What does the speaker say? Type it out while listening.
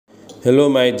Hello,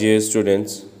 my dear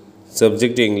students.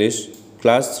 Subject English,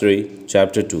 Class 3,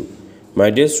 Chapter 2. My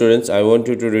dear students, I want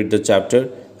you to read the chapter,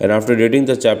 and after reading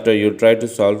the chapter, you'll try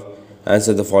to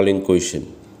answer the following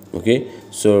question. Okay,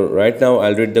 so right now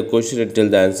I'll read the question and tell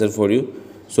the answer for you.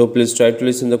 So please try to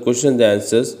listen the question and the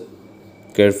answers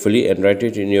carefully and write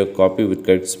it in your copy with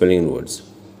correct spelling and words.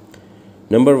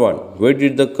 Number 1. Where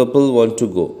did the couple want to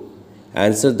go?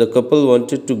 Answer: the couple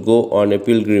wanted to go on a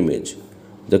pilgrimage.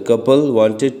 The couple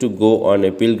wanted to go on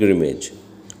a pilgrimage.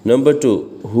 Number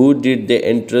 2. Who did they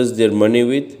entrust their money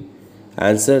with?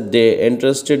 Answer: they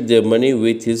entrusted their money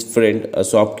with his friend, a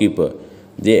shopkeeper.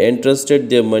 They entrusted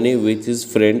their money with his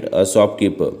friend, a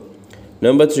shopkeeper.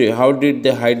 Number 3. How did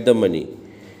they hide the money?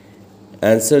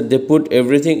 Answer: they put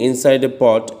everything inside a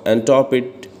pot and top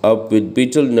it up with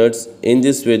betel nuts. In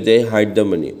this way they hide the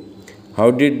money.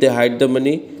 How did they hide the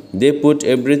money? They put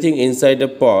everything inside a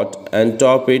pot and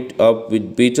top it up with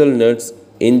betel nuts.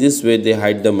 In this way they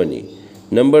hide the money.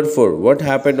 Number 4. What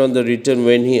happened on the return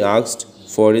when he asked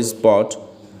for his pot?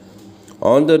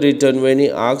 On the return when he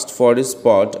asked for his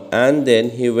pot and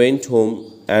then he went home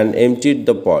and emptied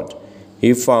the pot,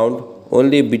 he found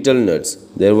only betel nuts.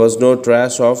 There was no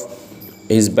trace of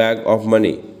his bag of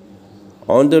money.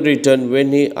 On the return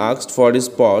when he asked for his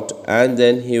pot and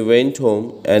then he went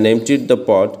home and emptied the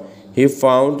pot, he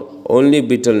found only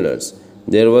betel nuts.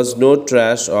 There was no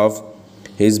trace of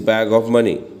his bag of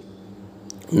money.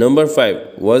 Number 5.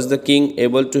 Was the king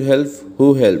able to help? Who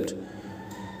helped?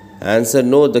 Answer: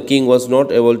 no, the king was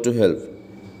not able to help.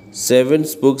 7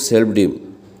 spooks helped him.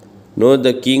 No,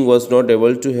 the king was not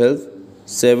able to help.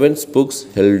 7 spooks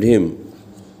helped him.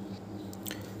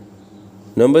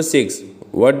 Number 6.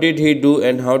 What did he do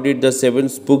and how did the 7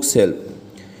 spooks help?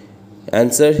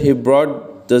 Answer: he brought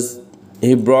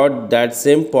that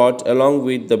same pot along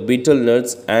with the betel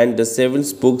nuts, and the 7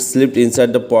 spooks slipped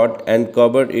inside the pot and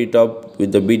covered it up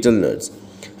with the betel nuts,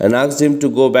 and asked him to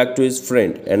go back to his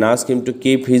friend and ask him to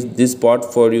keep this pot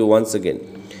for you once again,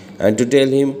 and to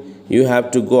tell him you have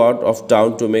to go out of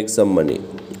town to make some money.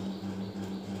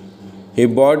 He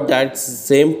bought that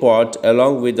same pot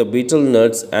along with the betel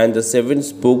nuts, and the 7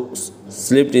 spooks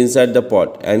slipped inside the pot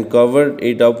and covered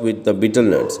it up with the betel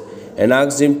nuts, and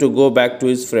asked him to go back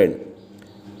to his friend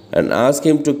and ask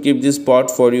him to keep this pot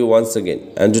for you once again,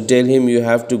 and to tell him you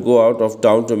have to go out of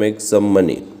town to make some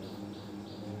money.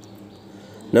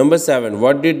 Number 7.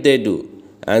 What did they do?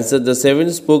 Answer: the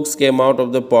 7 spooks came out of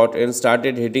the pot and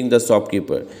started hitting the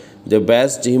shopkeeper. They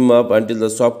bashed him up until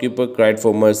the shopkeeper cried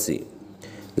for mercy.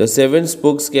 The 7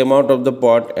 spooks came out of the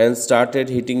pot and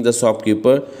started hitting the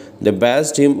shopkeeper. They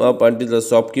bashed him up until the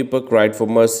shopkeeper cried for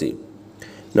mercy.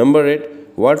 Number 8.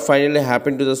 What finally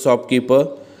happened to the shopkeeper?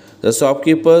 The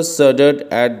shopkeeper shuddered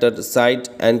at the sight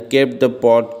and kept the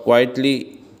pot quietly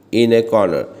in a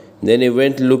corner. Then he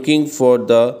went looking for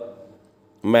the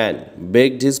man,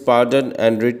 begged his pardon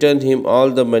and returned him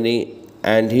all the money,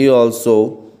 and he also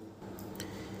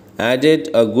added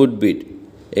a good bit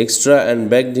extra and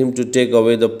begged him to take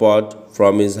away the pot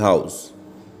from his house.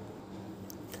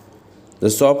 The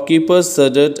shopkeeper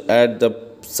shuddered at the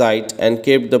sight and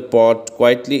kept the pot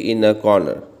quietly in a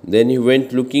corner. Then he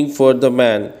went looking for the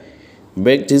man,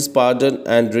 begged his pardon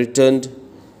and returned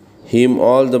him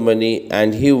all the money,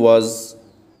 and he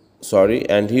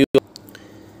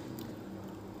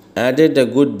added a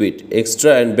good bit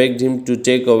extra and begged him to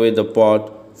take away the pot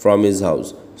from his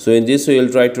house. So in this way,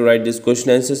 you'll try to write these question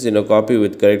answers in a copy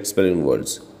with correct spelling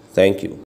words. Thank you.